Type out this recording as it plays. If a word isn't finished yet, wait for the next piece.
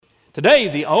Today,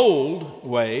 the old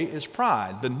way is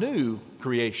pride. The new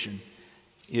creation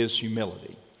is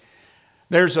humility.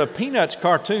 There's a Peanuts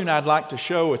cartoon I'd like to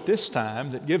show at this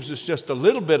time that gives us just a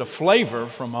little bit of flavor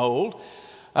from old.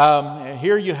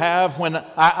 Here you have, when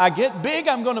I get big,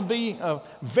 I'm going to be a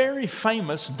very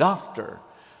famous doctor.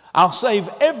 I'll save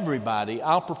everybody.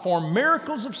 I'll perform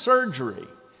miracles of surgery.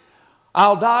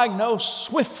 I'll diagnose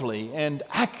swiftly and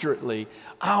accurately.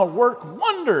 I'll work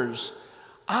wonders.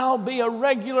 I'll be a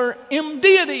regular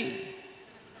MD.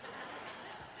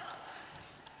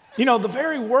 You know, the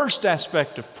very worst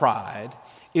aspect of pride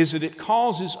is that it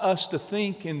causes us to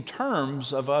think in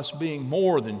terms of us being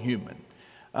more than human,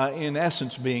 in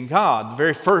essence being God. The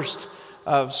very first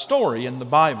story in the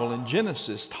Bible in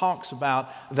Genesis talks about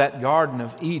that Garden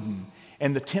of Eden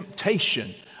and the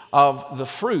temptation of the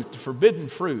fruit, the forbidden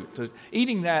fruit,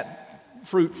 eating that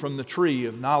fruit from the tree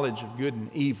of knowledge of good and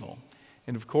evil.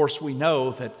 And of course we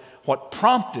know that what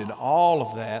prompted all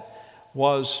of that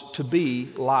was to be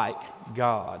like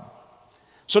God.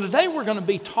 So today we're going to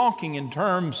be talking in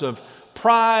terms of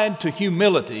pride to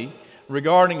humility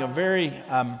regarding a very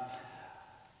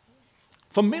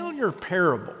familiar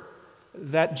parable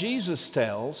that Jesus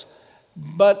tells,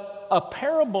 but a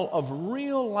parable of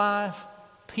real life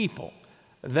people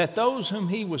that those whom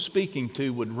he was speaking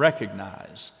to would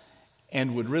recognize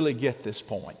and would really get this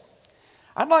point.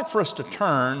 I'd like for us to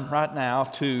turn right now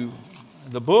to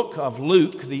the book of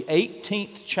Luke, the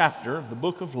 18th chapter of the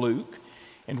book of Luke,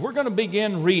 and we're going to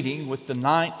begin reading with the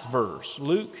 9th verse.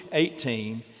 Luke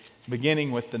 18,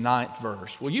 beginning with the 9th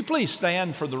verse. Will you please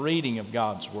stand for the reading of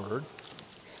God's word?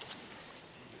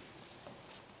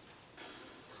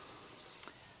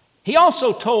 He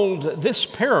also told this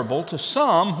parable to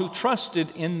some who trusted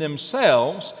in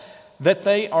themselves that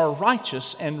they are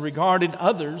righteous and regarded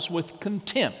others with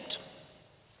contempt.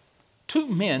 2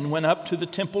 men went up to the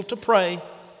temple to pray,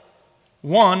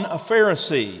 one a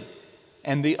Pharisee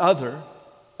and the other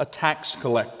a tax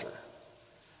collector.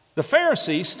 The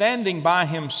Pharisee, standing by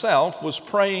himself, was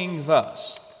praying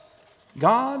thus: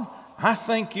 God, I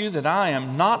thank you that I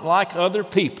am not like other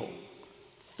people,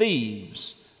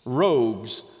 thieves,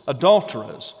 rogues,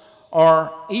 adulterers,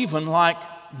 or even like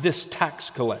this tax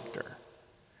collector.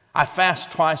 I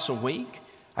fast twice a week.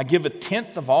 I give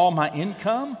 1/10 of all my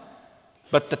income.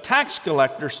 But the tax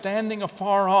collector, standing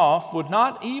afar off, would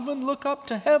not even look up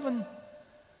to heaven,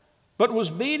 but was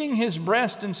beating his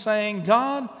breast and saying,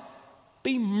 God,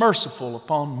 be merciful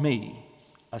upon me,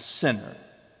 a sinner.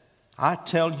 I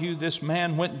tell you, this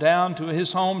man went down to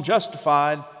his home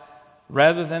justified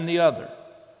rather than the other.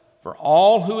 For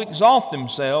all who exalt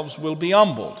themselves will be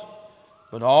humbled,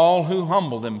 but all who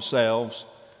humble themselves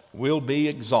will be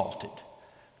exalted.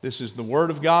 This is the word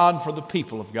of God for the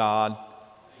people of God.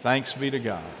 Thanks be to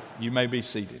God. You may be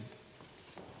seated.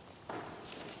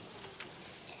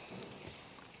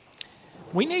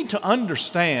 We need to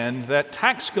understand that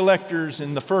tax collectors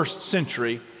in the first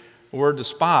century were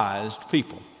despised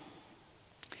people.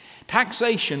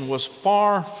 Taxation was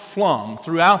far-flung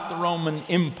throughout the Roman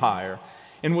Empire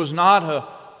and was not a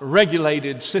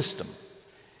regulated system.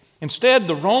 Instead,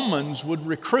 the Romans would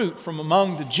recruit from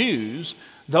among the Jews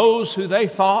those who they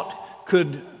thought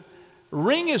could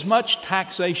wring as much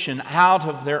taxation out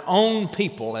of their own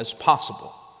people as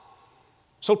possible.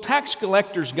 So tax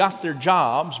collectors got their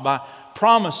jobs by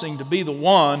promising to be the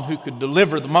one who could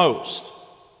deliver the most.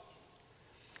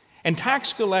 And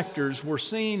tax collectors were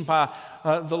seen by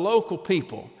the local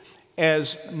people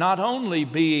as not only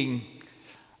being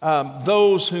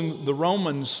those whom the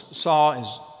Romans saw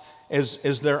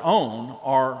as their own,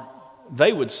 or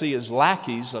they would see as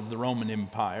lackeys of the Roman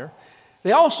Empire,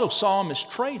 they also saw them as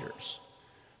traitors,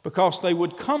 because they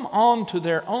would come on to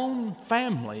their own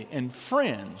family and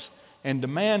friends and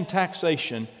demand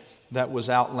taxation that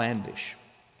was outlandish.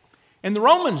 And the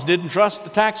Romans didn't trust the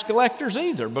tax collectors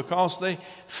either, because they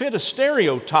fit a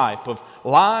stereotype of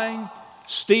lying,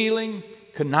 stealing,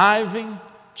 conniving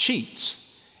cheats.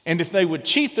 And if they would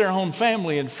cheat their own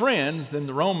family and friends, then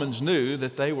the Romans knew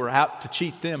that they were out to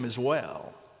cheat them as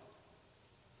well.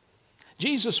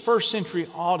 Jesus' first century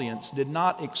audience did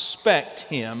not expect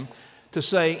him to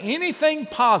say anything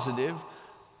positive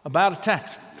about a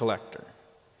tax collector,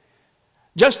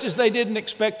 just as they didn't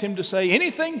expect him to say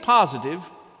anything positive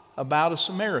about a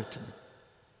Samaritan.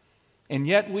 And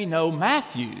yet we know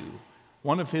Matthew,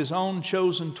 one of his own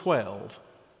chosen 12,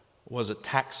 was a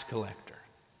tax collector.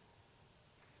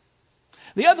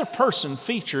 The other person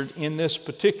featured in this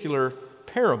particular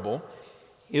parable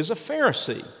is a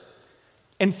Pharisee.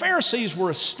 And Pharisees were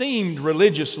esteemed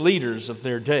religious leaders of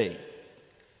their day.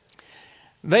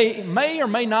 They may or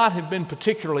may not have been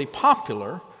particularly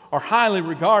popular or highly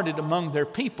regarded among their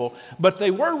people, but they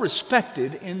were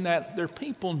respected in that their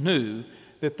people knew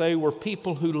that they were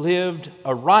people who lived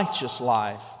a righteous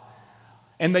life,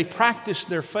 and they practiced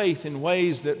their faith in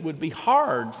ways that would be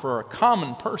hard for a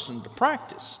common person to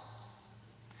practice.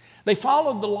 They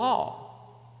followed the law,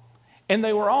 and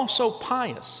they were also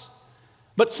pious.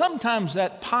 But sometimes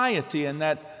that piety and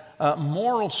that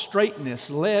moral straightness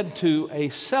led to a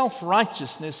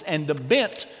self-righteousness and a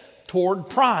bent toward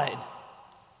pride.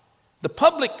 The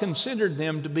public considered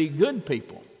them to be good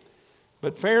people,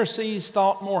 but Pharisees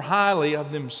thought more highly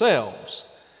of themselves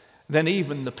than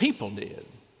even the people did.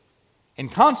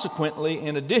 And consequently,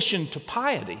 in addition to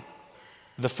piety,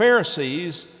 the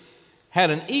Pharisees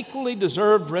had an equally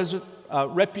deserved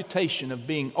reputation of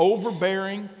being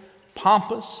overbearing,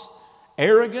 pompous,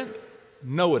 arrogant,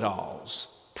 know-it-alls.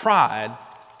 Pride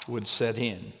would set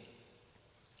in.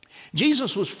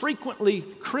 Jesus was frequently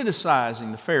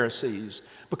criticizing the Pharisees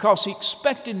because he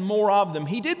expected more of them.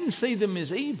 He didn't see them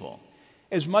as evil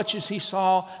as much as he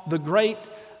saw the great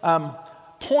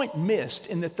point missed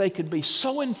in that they could be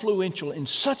so influential in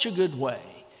such a good way,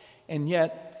 and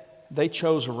yet they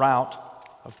chose a route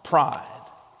of pride.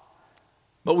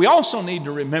 But we also need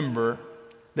to remember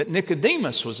that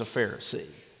Nicodemus was a Pharisee,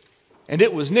 and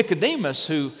it was Nicodemus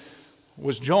who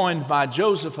was joined by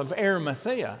Joseph of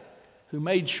Arimathea, who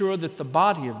made sure that the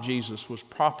body of Jesus was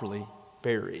properly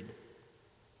buried.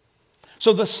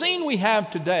 So the scene we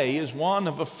have today is one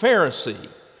of a Pharisee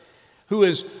who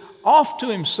is off to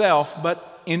himself,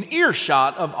 but in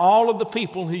earshot of all of the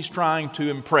people he's trying to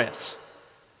impress.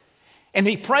 And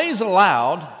he prays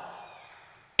aloud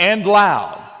and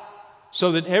loud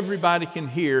so that everybody can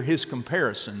hear his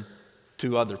comparison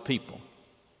to other people.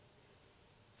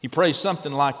 He prays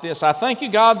something like this: I thank you,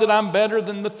 God, that I'm better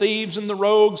than the thieves and the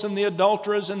rogues and the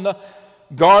adulterers and the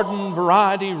garden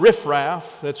variety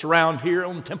riffraff that's around here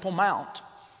on Temple Mount.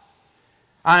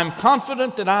 I am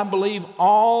confident that I believe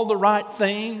all the right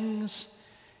things,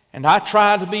 and I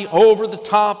try to be over the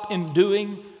top in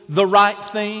doing the right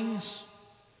things.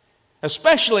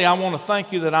 Especially, I want to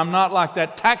thank you that I'm not like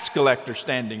that tax collector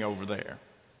standing over there.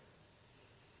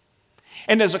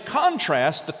 And as a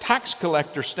contrast, the tax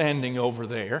collector standing over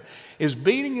there is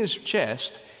beating his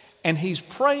chest, and he's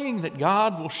praying that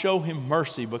God will show him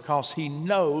mercy because he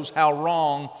knows how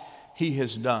wrong he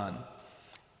has done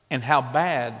and how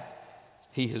bad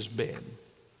he has been.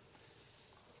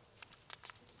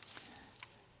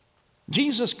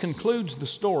 Jesus concludes the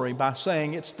story by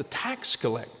saying it's the tax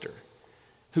collector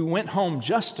who went home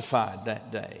justified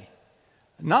that day,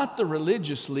 not the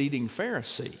religious leading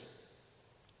Pharisee.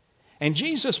 And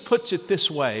Jesus puts it this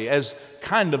way as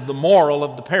kind of the moral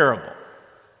of the parable: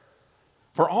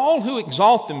 for all who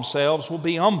exalt themselves will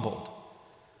be humbled,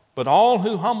 but all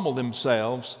who humble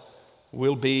themselves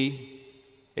will be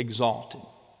exalted.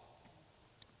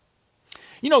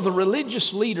 You know, the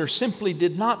religious leader simply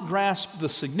did not grasp the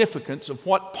significance of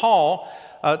what Paul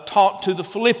taught to the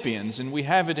Philippians, and we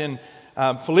have it in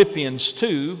Philippians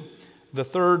 2, the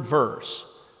 3rd verse.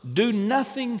 Do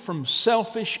nothing from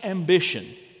selfish ambition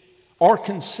or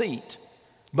conceit,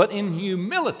 but in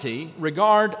humility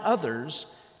regard others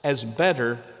as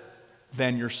better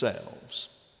than yourselves.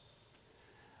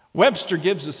 Webster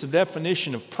gives us a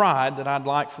definition of pride that I'd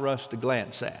like for us to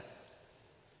glance at.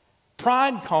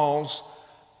 Pride calls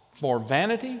for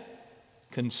vanity,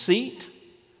 conceit,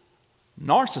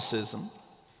 narcissism,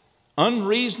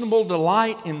 unreasonable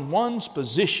delight in one's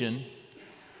position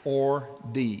or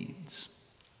deeds.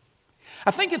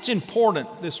 I think it's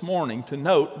important this morning to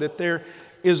note that there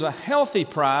is a healthy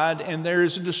pride and there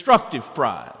is a destructive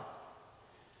pride.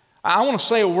 I want to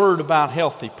say a word about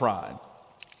healthy pride.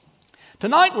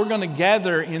 Tonight we're going to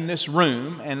gather in this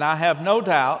room, and I have no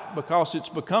doubt, because it's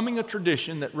becoming a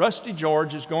tradition, that Rusty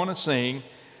George is going to sing,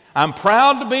 I'm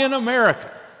proud to be an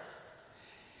American.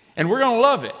 And we're going to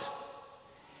love it.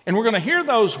 And we're going to hear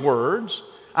those words,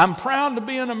 I'm proud to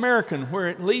be an American, where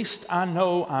at least I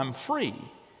know I'm free.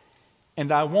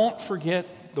 And I won't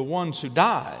forget the ones who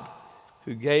died,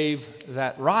 who gave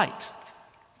that right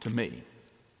to me.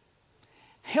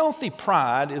 Healthy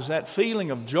pride is that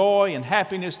feeling of joy and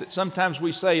happiness that sometimes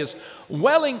we say is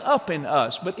welling up in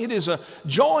us, but it is a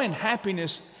joy and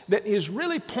happiness that is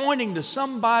really pointing to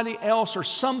somebody else or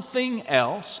something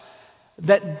else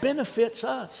that benefits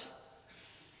us.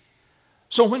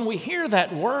 So when we hear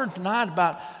that word tonight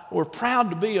about we're proud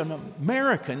to be an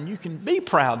American, you can be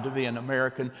proud to be an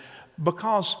American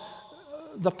because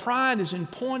the pride is in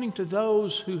pointing to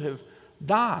those who have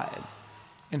died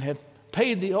and have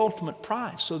paid the ultimate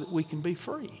price so that we can be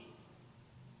free.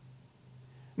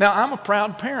 Now, I'm a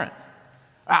proud parent.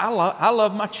 I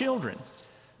love my children.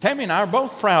 Tammy and I are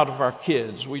both proud of our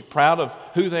kids. We're proud of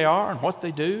who they are and what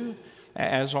they do,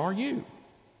 as are you.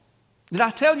 Did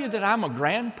I tell you that I'm a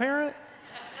grandparent?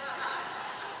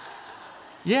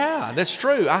 Yeah, that's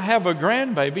true. I have a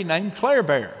grandbaby named Claire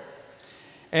Bear,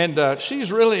 and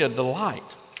she's really a delight.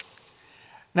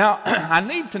 Now, I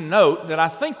need to note that I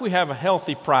think we have a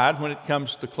healthy pride when it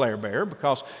comes to Claire Bear,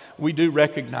 because we do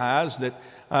recognize that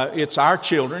it's our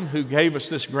children who gave us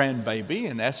this grandbaby,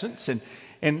 in essence,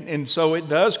 and so it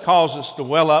does cause us to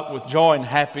well up with joy and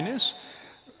happiness.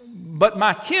 But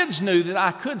my kids knew that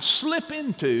I could slip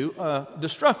into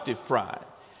destructive pride.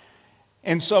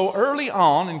 And so early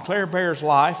on in Claire Bear's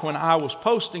life, when I was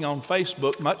posting on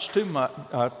Facebook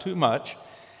too much,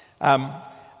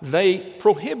 they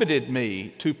prohibited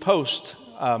me to post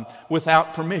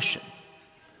without permission.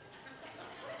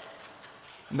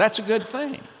 And that's a good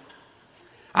thing.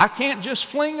 I can't just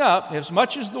fling up, as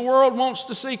much as the world wants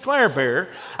to see Claire Bear,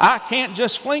 I can't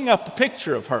just fling up a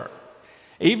picture of her.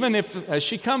 Even if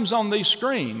she comes on these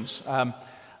screens,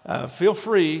 feel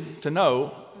free to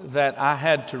know that I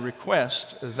had to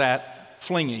request that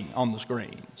flinging on the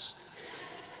screens.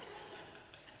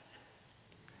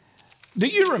 Do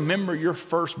you remember your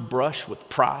first brush with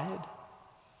pride?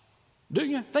 Do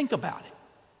you? Think about it.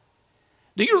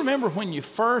 Do you remember when you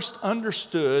first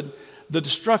understood the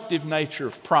destructive nature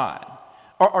of pride,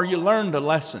 or you learned a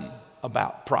lesson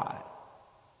about pride?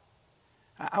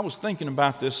 I was thinking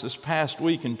about this past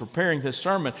week in preparing this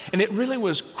sermon, and it really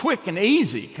was quick and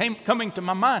easy coming to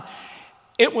my mind.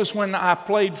 It was when I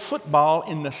played football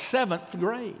in the 7th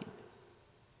grade.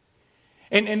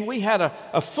 And we had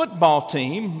a football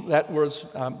team that was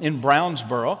in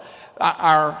Brownsboro.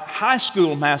 Our high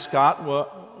school mascot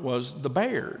was the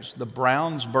Bears, the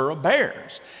Brownsboro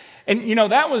Bears. And you know,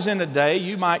 that was in a day,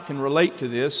 you might can relate to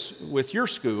this with your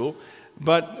school,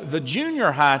 but the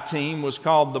junior high team was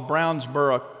called the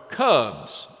Brownsboro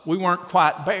Cubs. We weren't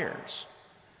quite Bears.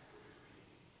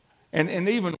 And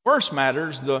even worse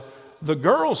matters, the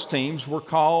girls' teams were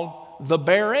called the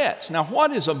Bearettes. Now,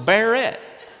 what is a Bearette?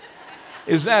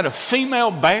 Is that a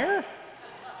female bear?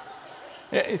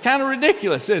 It's kind of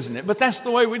ridiculous, isn't it? But that's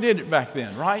the way we did it back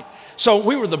then, right? So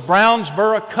we were the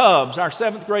Brownsboro Cubs, our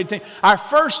 7th grade team. Our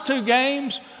first 2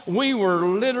 games, we were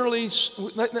literally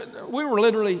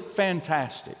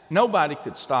fantastic. Nobody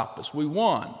could stop us. We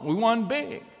won. We won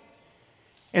big.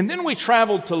 And then we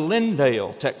traveled to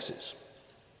Lindale, Texas.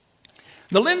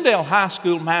 The Lindale High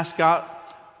School mascot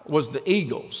was the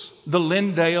Eagles, the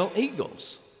Lindale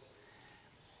Eagles.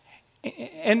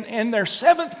 And their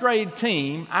 7th grade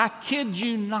team, I kid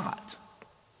you not,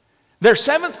 their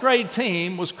 7th grade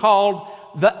team was called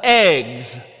the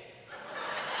Eggs.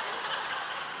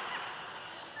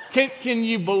 Can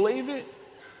you believe it?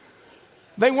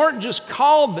 They weren't just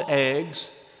called the Eggs,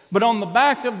 but on the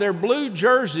back of their blue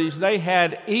jerseys, they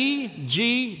had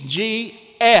EGGS.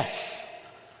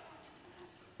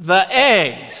 The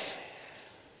Eggs.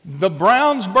 The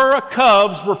Brownsboro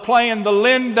Cubs were playing the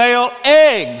Lindale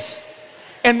Eggs.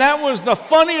 And that was the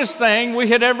funniest thing we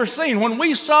had ever seen. When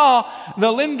we saw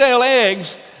the Lindale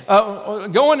Eggs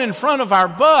going in front of our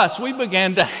bus, we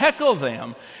began to heckle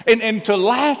them and to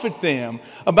laugh at them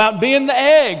about being the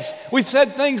Eggs. We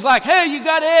said things like, "Hey, you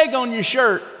got egg on your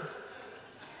shirt,"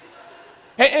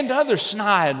 and other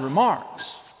snide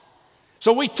remarks.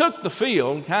 So we took the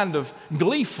field, kind of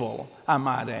gleeful, I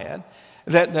might add,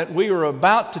 that we were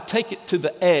about to take it to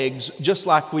the Eggs just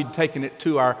like we'd taken it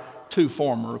to our 2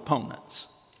 former opponents.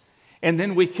 And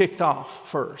then we kicked off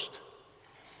first.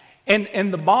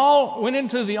 And the ball went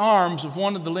into the arms of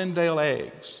one of the Lindale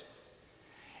Eggs.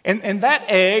 And that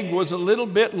egg was a little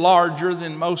bit larger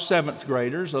than most 7th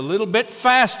graders, a little bit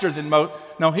faster than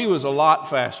he was a lot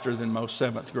faster than most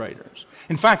 7th graders.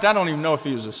 In fact, I don't even know if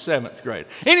he was a 7th grader.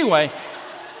 Anyway,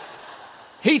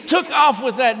 he took off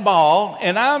with that ball,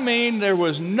 and I mean, there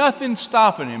was nothing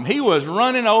stopping him. He was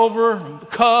running over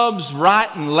Cubs right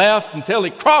and left until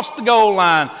he crossed the goal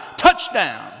line.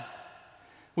 Touchdown.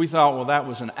 We thought, well, that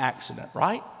was an accident,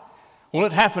 right? Well,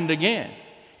 it happened again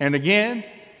and again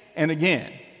and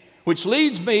again, which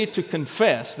leads me to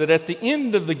confess that at the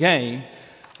end of the game,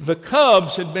 the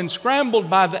Cubs had been scrambled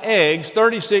by the Eggs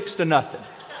 36-0.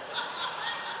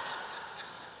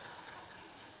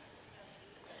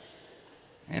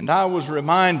 And I was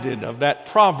reminded of that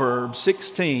Proverbs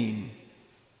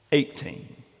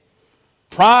 16:18.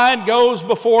 Pride goes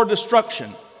before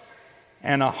destruction,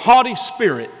 and a haughty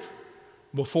spirit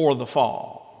before the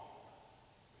fall.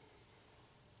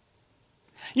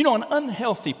 You know, an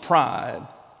unhealthy pride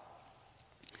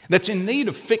that's in need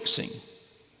of fixing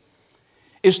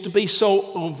is to be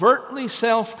so overtly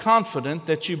self-confident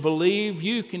that you believe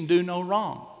you can do no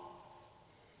wrong.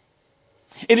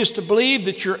 It is to believe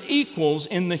that your equals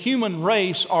in the human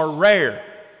race are rare.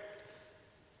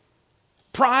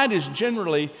 Pride is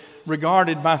generally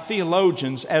regarded by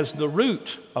theologians as the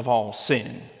root of all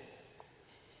sin.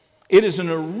 It is an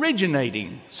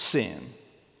originating sin.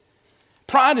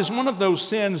 Pride is one of those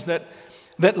sins that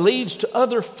leads to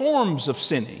other forms of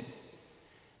sinning.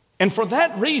 And for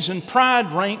that reason,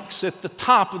 pride ranks at the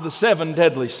top of the 7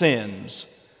 deadly sins.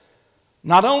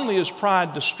 Not only is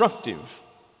pride destructive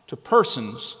to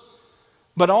persons,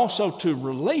 but also to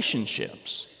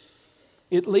relationships.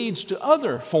 It leads to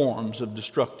other forms of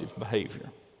destructive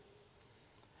behavior.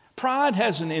 Pride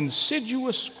has an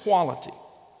insidious quality.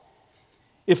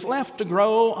 If left to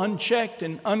grow unchecked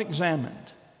and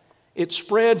unexamined, it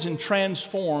spreads and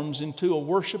transforms into a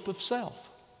worship of self.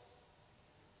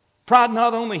 Pride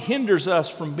not only hinders us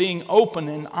from being open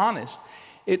and honest,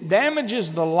 it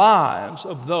damages the lives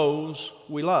of those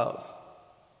we love.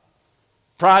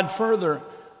 Pride further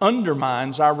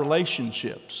undermines our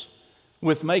relationships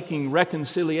with making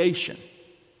reconciliation,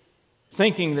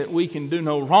 thinking that we can do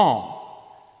no wrong,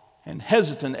 and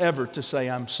hesitant ever to say,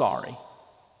 "I'm sorry."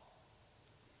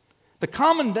 The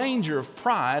common danger of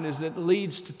pride is that it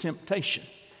leads to temptation.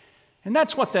 And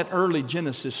that's what that early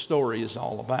Genesis story is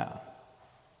all about.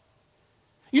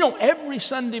 You know, every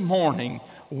Sunday morning,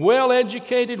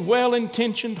 well-educated,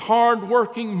 well-intentioned,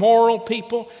 hard-working, moral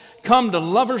people come to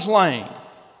Lover's Lane.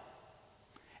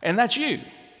 And that's you.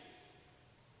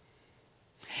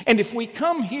 And if we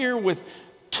come here with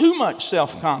too much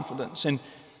self-confidence and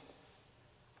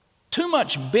too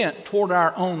much bent toward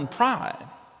our own pride,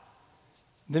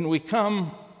 then we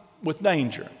come with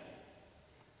danger.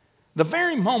 The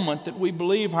very moment that we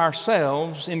believe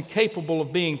ourselves incapable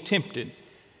of being tempted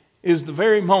is the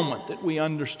very moment that we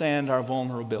understand our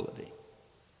vulnerability.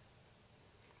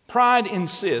 Pride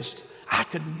insists, "I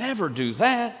could never do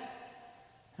that."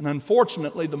 And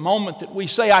unfortunately, the moment that we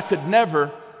say, "I could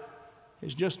never,"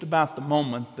 is just about the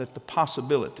moment that the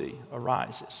possibility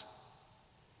arises.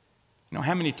 You know,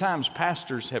 how many times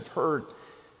pastors have heard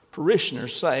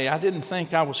parishioners say, "I didn't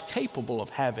think I was capable of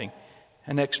having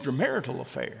an extramarital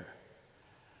affair,"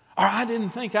 or "I didn't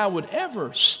think I would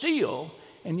ever steal,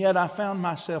 and yet I found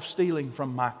myself stealing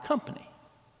from my company."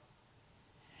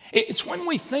 It's when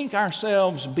we think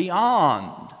ourselves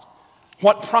beyond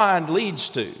what pride leads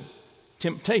to,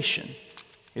 temptation,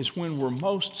 is when we're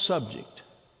most subject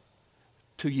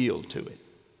to yield to it.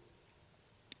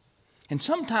 And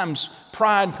sometimes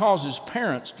pride causes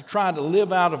parents to try to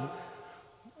live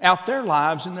out their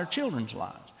lives in their children's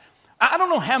lives. I don't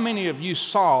know how many of you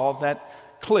saw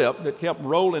that clip that kept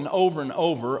rolling over and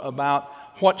over about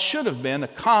what should have been a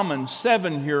common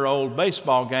 7-year-old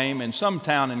baseball game in some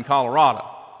town in Colorado.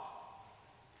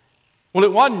 Well,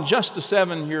 it wasn't just a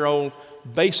 7-year-old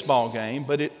baseball game,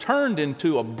 but it turned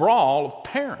into a brawl of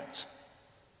parents.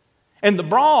 And the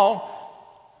brawl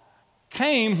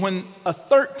came when a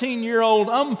 13-year-old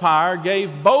umpire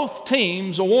gave both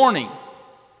teams a warning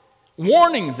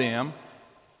them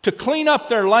to clean up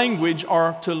their language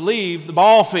or to leave the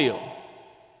ball field.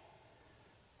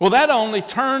 Well, that only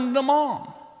turned them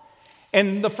on.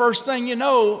 And the first thing you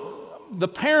know, the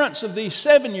parents of these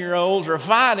 7-year-olds are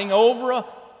fighting over a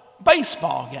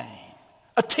baseball game,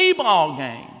 a t-ball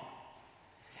game.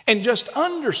 And just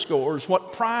underscores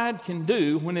what pride can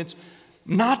do when it's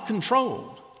not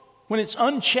controlled, when it's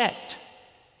unchecked.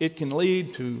 It can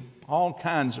lead to all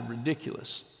kinds of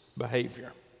ridiculous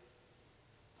behavior.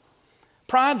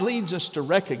 Pride leads us to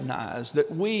recognize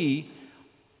that we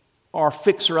are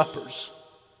fixer-uppers,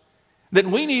 that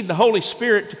we need the Holy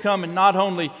Spirit to come and not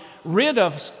only rid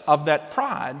us of that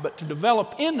pride, but to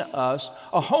develop in us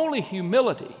a holy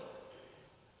humility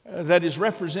that is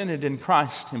represented in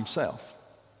Christ Himself.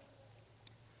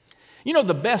 You know,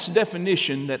 the best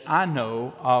definition that I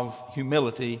know of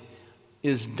humility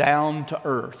is down to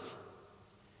earth.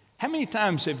 How many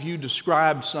times have you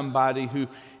described somebody who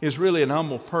is really an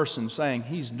humble person saying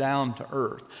he's down to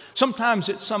earth? Sometimes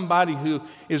it's somebody who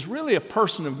is really a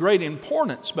person of great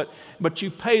importance, but you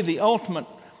pay the ultimate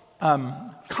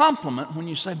compliment when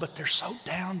you say, "But they're so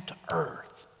down to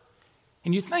earth."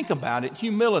 And you think about it,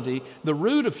 humility, the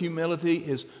root of humility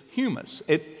is humus.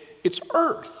 It's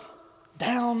earth,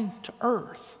 down to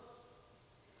earth.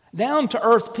 Down to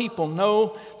earth people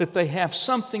know that they have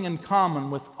something in common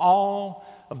with all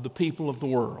of the people of the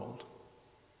world.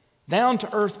 Down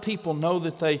to earth people know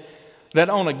that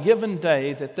on a given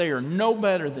day that they are no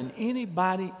better than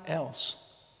anybody else.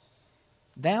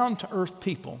 Down to earth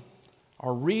people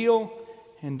are real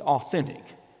and authentic,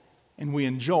 and we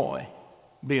enjoy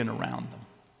being around them.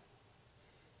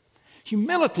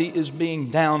 Humility is being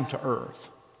down to earth.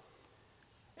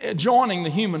 joining the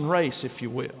human race, if you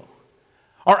will,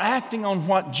 or acting on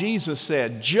what Jesus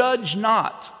said, judge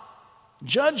not,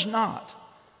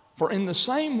 for in the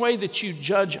same way that you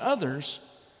judge others,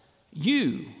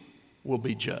 you will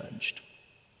be judged.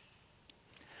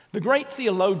 The great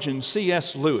theologian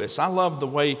C.S. Lewis, I love the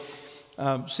way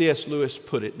C.S. Lewis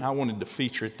put it, and I wanted to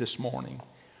feature it this morning.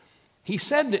 He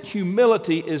said that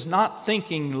humility is not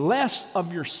thinking less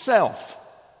of yourself,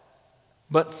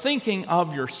 but thinking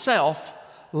of yourself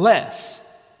less.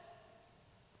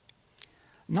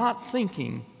 Not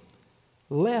thinking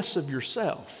less of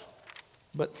yourself,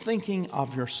 but thinking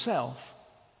of yourself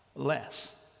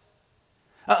less.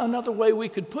 Another way we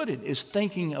could put it is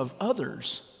thinking of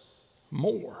others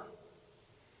more.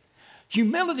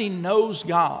 Humility knows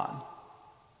God,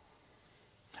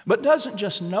 but doesn't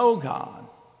just know God,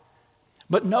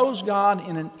 but knows God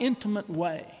in an intimate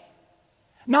way.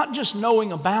 Not just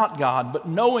knowing about God, but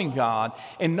knowing God,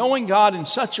 and knowing God in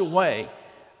such a way,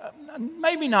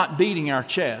 maybe not beating our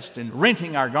chest and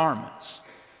renting our garments,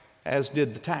 as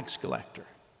did the tax collector,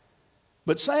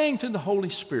 but saying to the Holy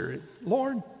Spirit,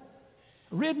 Lord,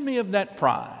 rid me of that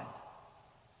pride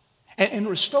and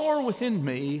restore within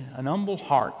me an humble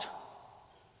heart.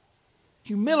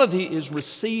 Humility is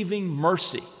receiving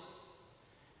mercy.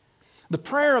 The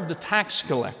prayer of the tax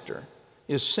collector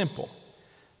is simple.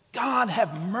 God,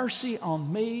 have mercy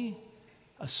on me,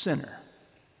 a sinner.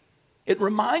 It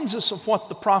reminds us of what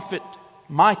the prophet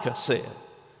Micah said.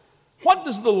 What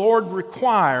does the Lord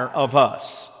require of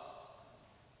us?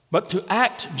 But to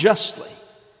act justly,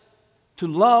 to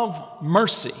love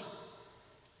mercy,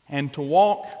 and to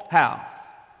walk how?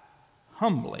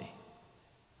 Humbly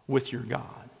with your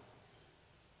God.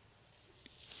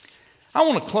 I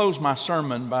want to close my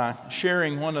sermon by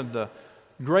sharing one of the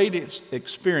greatest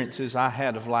experiences I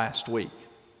had of last week.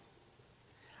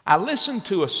 I listened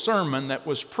to a sermon that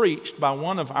was preached by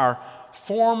one of our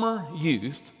former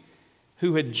youth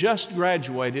who had just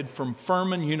graduated from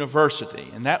Furman University,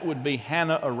 and that would be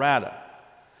Hannah Arata.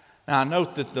 Now, I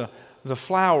note that the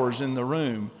flowers in the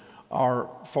room are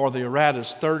for the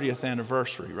Arata's 30th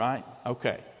anniversary, right?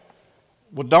 Okay.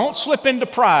 Well, don't slip into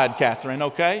pride, Catherine,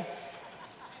 okay?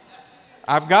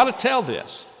 I've got to tell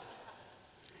this.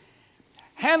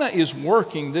 Hannah is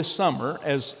working this summer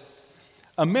as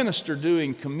a minister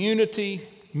doing community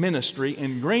ministry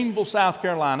in Greenville, South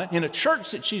Carolina, in a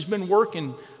church that she's been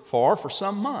working for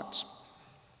some months.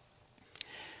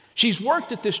 She's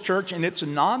worked at this church, and it's a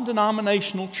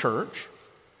non-denominational church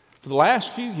for the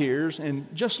last few years and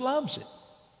just loves it.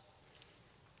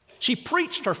 She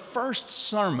preached her first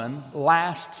sermon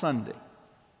last Sunday.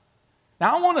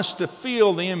 Now, I want us to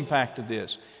feel the impact of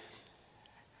this.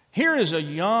 Here is a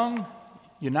young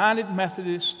United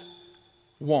Methodist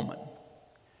woman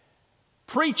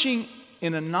preaching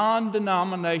in a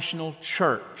non-denominational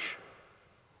church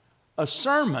a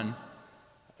sermon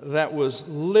that was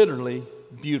literally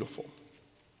beautiful.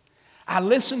 I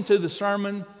listened to the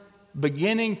sermon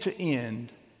beginning to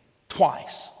end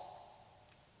twice.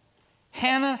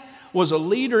 Hannah was a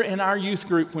leader in our youth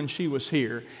group when she was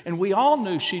here, and we all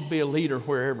knew she'd be a leader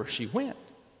wherever she went.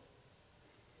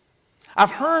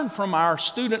 I've heard from our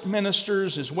student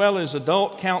ministers as well as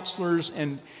adult counselors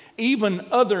and even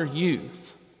other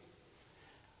youth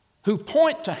who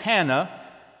point to Hannah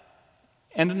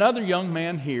and another young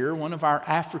man here, one of our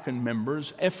African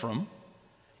members, Ephraim,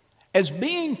 as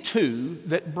being two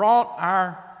that brought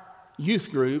our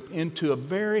youth group into a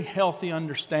very healthy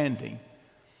understanding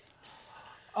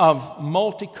of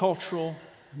multicultural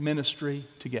ministry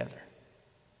together.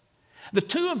 The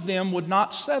two of them would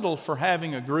not settle for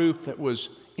having a group that was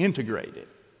integrated.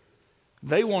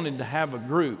 They wanted to have a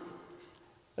group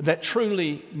that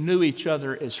truly knew each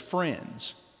other as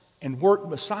friends and worked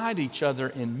beside each other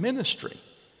in ministry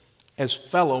as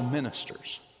fellow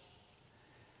ministers.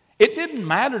 It didn't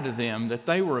matter to them that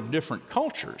they were of different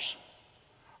cultures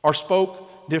or spoke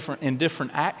in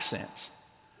different accents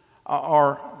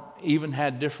or even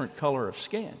had different color of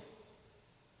skin.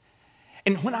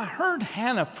 And when I heard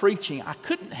Hannah preaching, I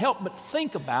couldn't help but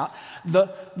think about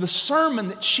the sermon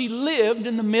that she lived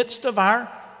in the midst of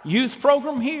our youth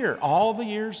program here, all the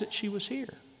years that she was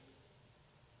here.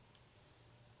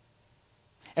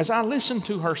 As I listened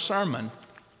to her sermon,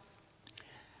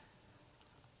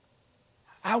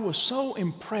 I was so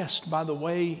impressed by the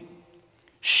way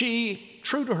she,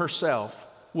 true to herself,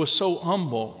 was so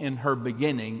humble in her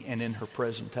beginning and in her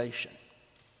presentation.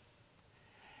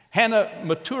 Hannah,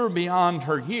 mature beyond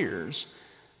her years,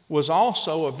 was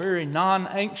also a very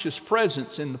non-anxious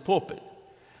presence in the pulpit.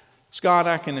 Scott,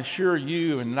 I can assure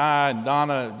you and I and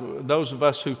Donna, those of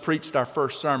us who preached our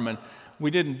first sermon,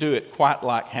 we didn't do it quite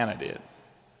like Hannah did.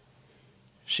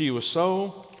 She was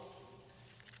so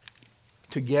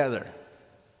together.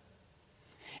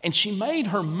 And she made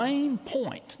her main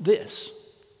point this: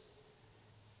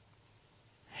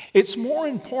 it's more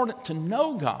important to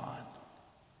know God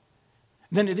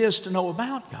than it is to know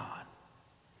about God.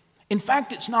 In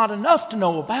fact, it's not enough to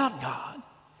know about God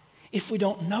if we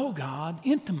don't know God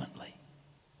intimately.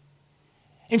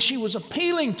 And she was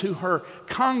appealing to her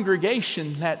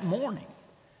congregation that morning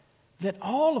that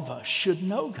all of us should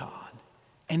know God,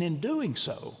 and in doing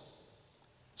so,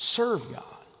 serve God.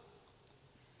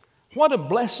 What a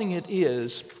blessing it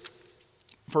is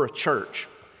for a church,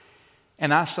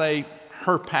 and I say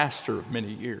her pastor of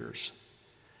many years,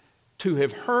 to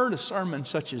have heard a sermon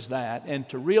such as that and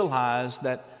to realize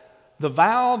that the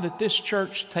vow that this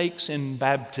church takes in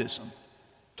baptism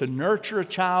to nurture a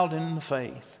child in the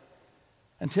faith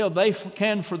until they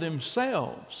can for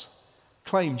themselves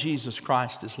claim Jesus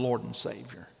Christ as Lord and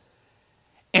Savior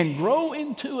and grow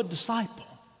into a disciple,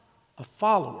 a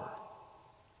follower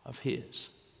of His.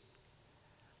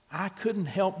 I couldn't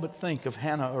help but think of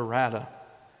Hannah Arata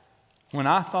when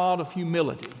I thought of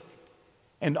humility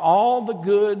and all the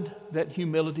good that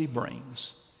humility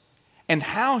brings, and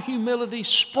how humility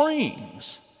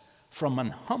springs from an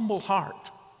humble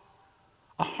heart,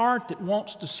 a heart that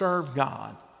wants to serve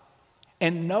God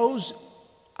and knows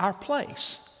our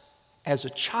place as a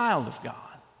child of God,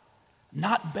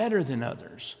 not better than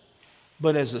others,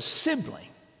 but as a sibling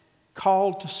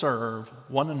called to serve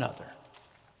one another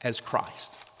as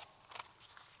Christ.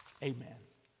 Amen.